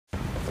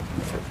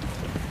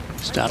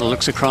Starter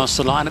looks across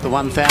the line at the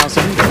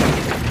 1,000.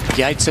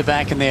 Gates are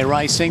back and they're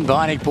racing.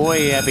 Bionic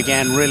Boy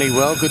began really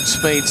well. Good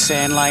speed.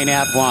 Sand Lane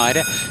out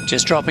wide.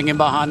 Just dropping in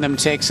behind them,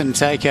 Texan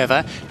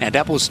Takeover. Now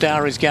Double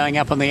Star is going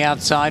up on the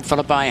outside,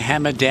 followed by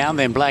Hammer Down.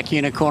 Then Black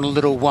Unicorn a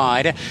little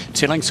wide.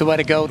 2 lengths away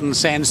to Golden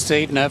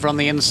Sandsteed, and over on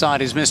the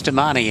inside is Mr.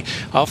 Money.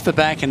 Off the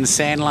back and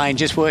Sand Lane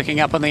just working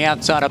up on the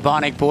outside of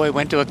Bionic Boy.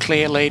 Went to a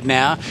clear lead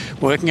now.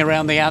 Working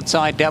around the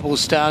outside, Double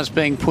Star's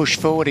being pushed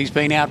forward. He's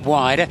been out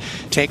wide.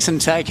 Texan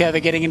Takeover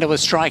getting into a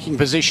striking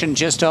position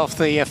just off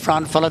the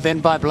front, followed then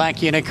by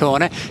Black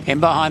Unicorn. In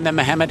behind them,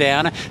 Hammer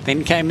Down.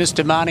 Then came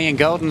Mr. Money and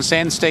Golden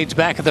Sandsteed's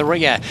back at the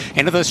rear.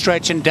 Into the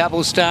stretch and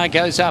Double Star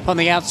goes up on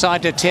the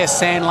outside to test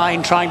Sand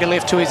Lane, trying to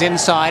lift to his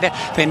inside.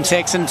 Then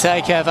Texan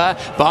Takeover.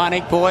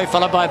 Bionic Boy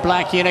followed by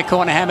Black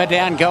Unicorn. Hammer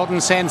Down. Golden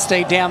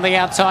Sandsteed down the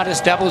outside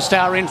as Double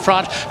Star in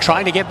front,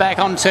 trying to get back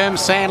on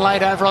terms. Sand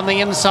Lane over on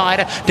the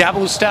inside.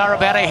 Double Star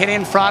about to hit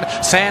in front.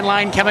 Sand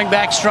Lane coming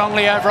back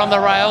strongly over on the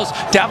rails.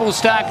 Double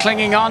Star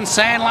clinging on.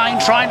 Sand Lane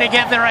trying to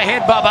get there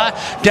ahead,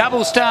 Bubba.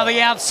 Double Star the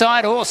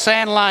outside or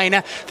Sand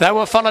Lane. They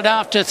were followed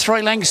after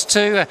 3 lengths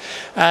to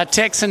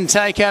Texan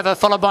Takeover,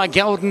 followed by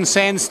Golden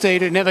Sandsteed,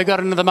 who never got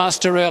into the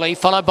muster early,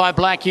 followed by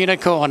Black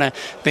Unicorn.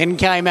 Then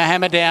came a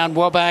Hammer Down.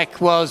 Well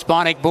back was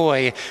Bionic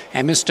Boy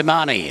and Mr.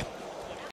 Money.